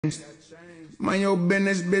Mind your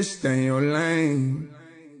business, bitch, stay in your lane.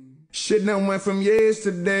 Shit done went from years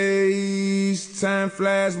to days. Time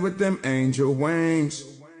flies with them angel wings.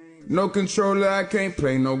 No controller, I can't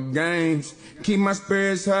play no games. Keep my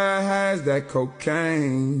spirits high as that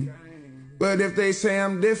cocaine. But if they say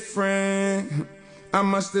I'm different, I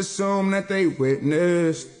must assume that they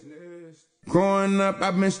witnessed. Growing up,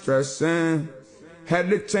 I've been stressing. Had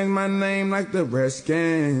to change my name like the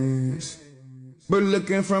Redskins. But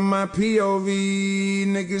looking from my POV,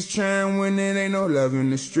 niggas trying when it ain't no love in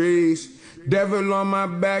the streets. Devil on my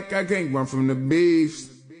back, I can't run from the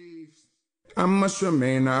beast. I must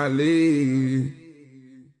remain Ali.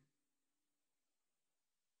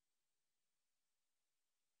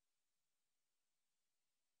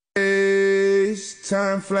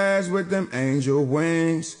 Time flies with them angel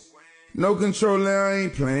wings. No controller, I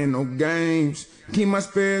ain't playing no games. Keep my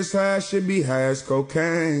spirits high, should be high as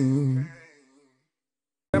cocaine.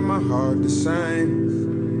 And my heart the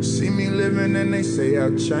same. See me living and they say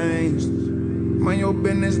I've changed. Mind your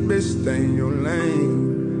business, bitch, stay in your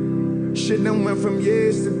lane. Shit done went from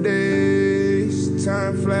years to days.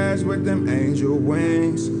 Time flies with them angel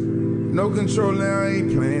wings. No controller, I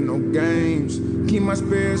ain't playing no games. Keep my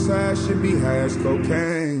spirits high, should be high as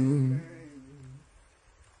cocaine.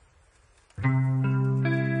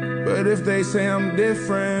 But if they say I'm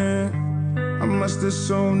different, I must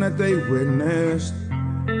assume that they witnessed.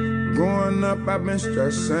 Growing up, I've been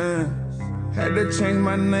stressing. Had to change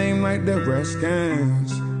my name like the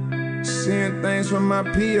Redskins. Seeing things from my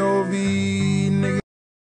POV.